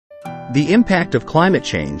The impact of climate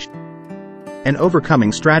change and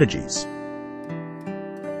overcoming strategies.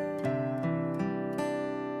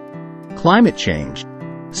 Climate change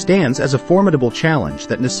stands as a formidable challenge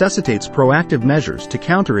that necessitates proactive measures to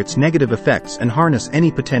counter its negative effects and harness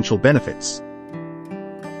any potential benefits.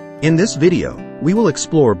 In this video, we will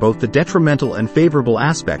explore both the detrimental and favorable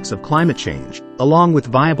aspects of climate change, along with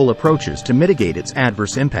viable approaches to mitigate its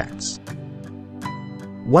adverse impacts.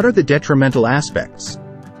 What are the detrimental aspects?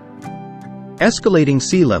 Escalating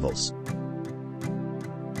sea levels.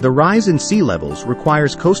 The rise in sea levels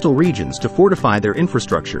requires coastal regions to fortify their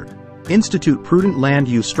infrastructure, institute prudent land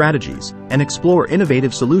use strategies, and explore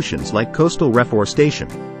innovative solutions like coastal reforestation.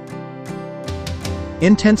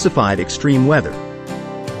 Intensified extreme weather.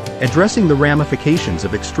 Addressing the ramifications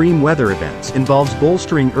of extreme weather events involves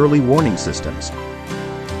bolstering early warning systems,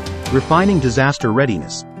 refining disaster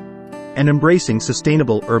readiness, and embracing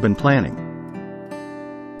sustainable urban planning.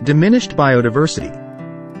 Diminished biodiversity.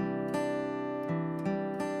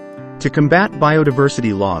 To combat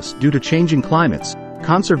biodiversity loss due to changing climates,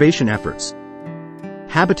 conservation efforts,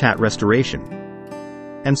 habitat restoration,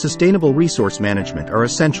 and sustainable resource management are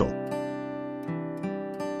essential.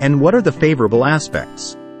 And what are the favorable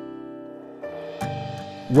aspects?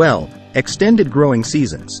 Well, extended growing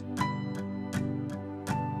seasons.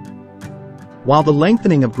 While the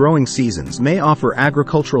lengthening of growing seasons may offer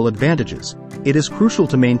agricultural advantages, it is crucial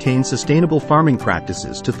to maintain sustainable farming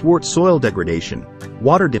practices to thwart soil degradation,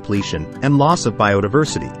 water depletion, and loss of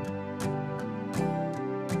biodiversity.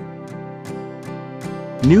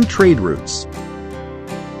 New trade routes.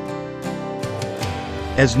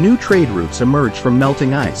 As new trade routes emerge from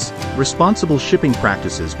melting ice, responsible shipping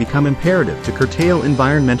practices become imperative to curtail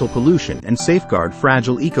environmental pollution and safeguard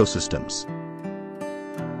fragile ecosystems.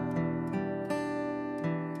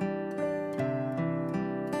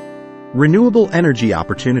 Renewable energy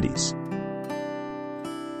opportunities.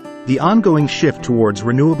 The ongoing shift towards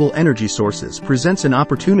renewable energy sources presents an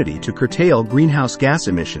opportunity to curtail greenhouse gas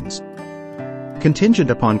emissions,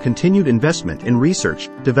 contingent upon continued investment in research,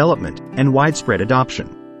 development, and widespread adoption.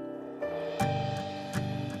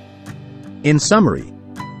 In summary,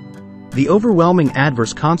 the overwhelming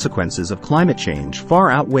adverse consequences of climate change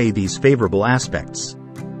far outweigh these favorable aspects.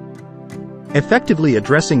 Effectively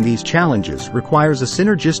addressing these challenges requires a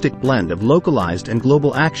synergistic blend of localized and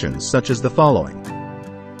global actions such as the following: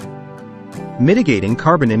 mitigating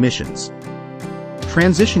carbon emissions,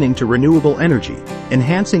 transitioning to renewable energy,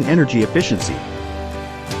 enhancing energy efficiency,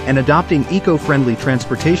 and adopting eco-friendly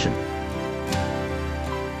transportation.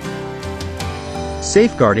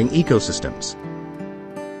 Safeguarding ecosystems.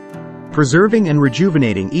 Preserving and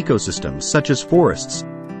rejuvenating ecosystems such as forests,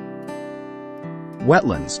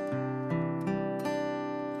 wetlands,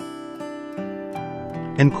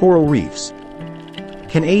 and coral reefs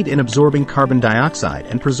can aid in absorbing carbon dioxide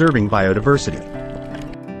and preserving biodiversity.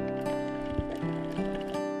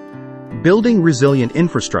 Building resilient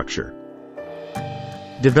infrastructure.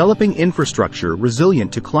 Developing infrastructure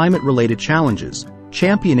resilient to climate-related challenges,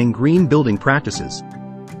 championing green building practices,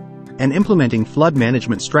 and implementing flood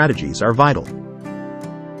management strategies are vital.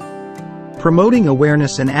 Promoting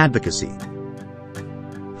awareness and advocacy.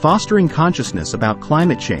 Fostering consciousness about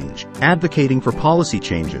climate change, advocating for policy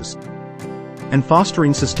changes, and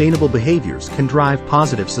fostering sustainable behaviors can drive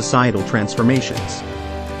positive societal transformations.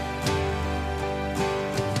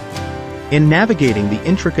 In navigating the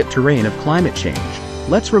intricate terrain of climate change,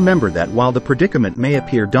 let's remember that while the predicament may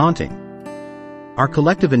appear daunting, our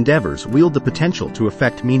collective endeavors wield the potential to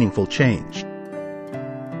effect meaningful change.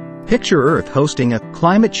 Picture Earth hosting a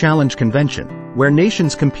climate challenge convention, where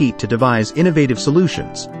nations compete to devise innovative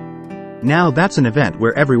solutions. Now that's an event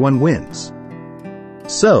where everyone wins.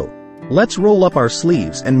 So, let's roll up our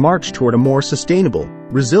sleeves and march toward a more sustainable,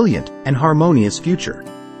 resilient, and harmonious future.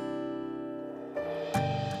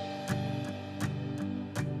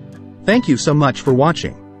 Thank you so much for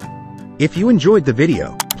watching. If you enjoyed the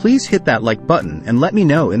video, please hit that like button and let me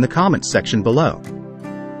know in the comments section below.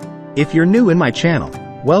 If you're new in my channel,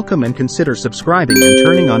 welcome, and consider subscribing and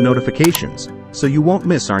turning on notifications so you won't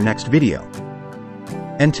miss our next video.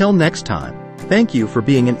 Until next time, thank you for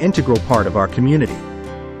being an integral part of our community.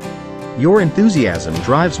 Your enthusiasm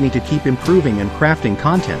drives me to keep improving and crafting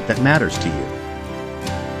content that matters to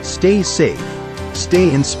you. Stay safe,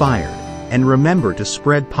 stay inspired, and remember to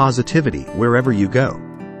spread positivity wherever you go.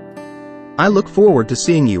 I look forward to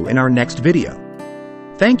seeing you in our next video.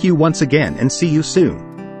 Thank you once again and see you soon.